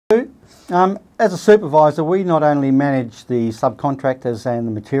As a supervisor, we not only manage the subcontractors and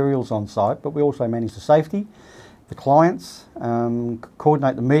the materials on site, but we also manage the safety, the clients,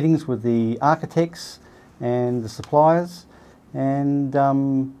 coordinate the meetings with the architects and the suppliers, and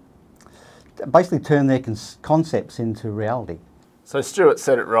basically turn their concepts into reality. So Stuart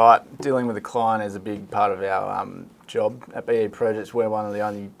said it right, dealing with the client is a big part of our job. At BE Projects, we're one of the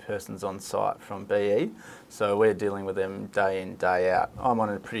only persons on site from BE, so we're dealing with them day in, day out. I'm on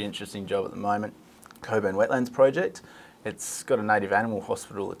a pretty interesting job at the moment, Coburn Wetlands project. It's got a native animal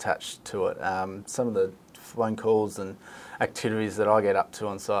hospital attached to it. Some of the phone calls and activities that I get up to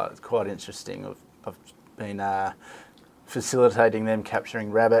on site is quite interesting. I've been facilitating them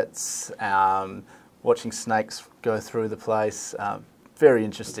capturing rabbits, watching snakes go through the place. Very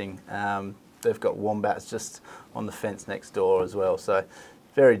interesting. They've got wombats just on the fence next door as well. So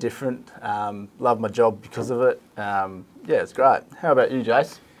very different. Love my job because of it. Yeah, it's great. How about you,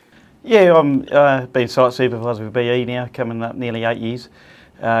 Jace? Yeah, I'm been site supervisor with BE now, coming up nearly 8 years.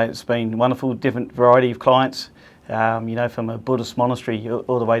 It's been wonderful, different variety of clients. You know, from a Buddhist monastery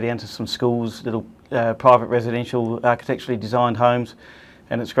all the way down to some schools, little private residential architecturally designed homes.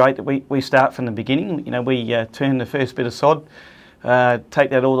 And it's great that we start from the beginning. You know, we turn the first bit of sod,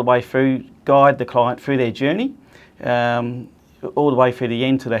 take that all the way through, guide the client through their journey, all the way through the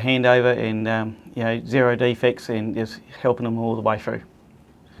end to the handover, and you know, zero defects, and just helping them all the way through.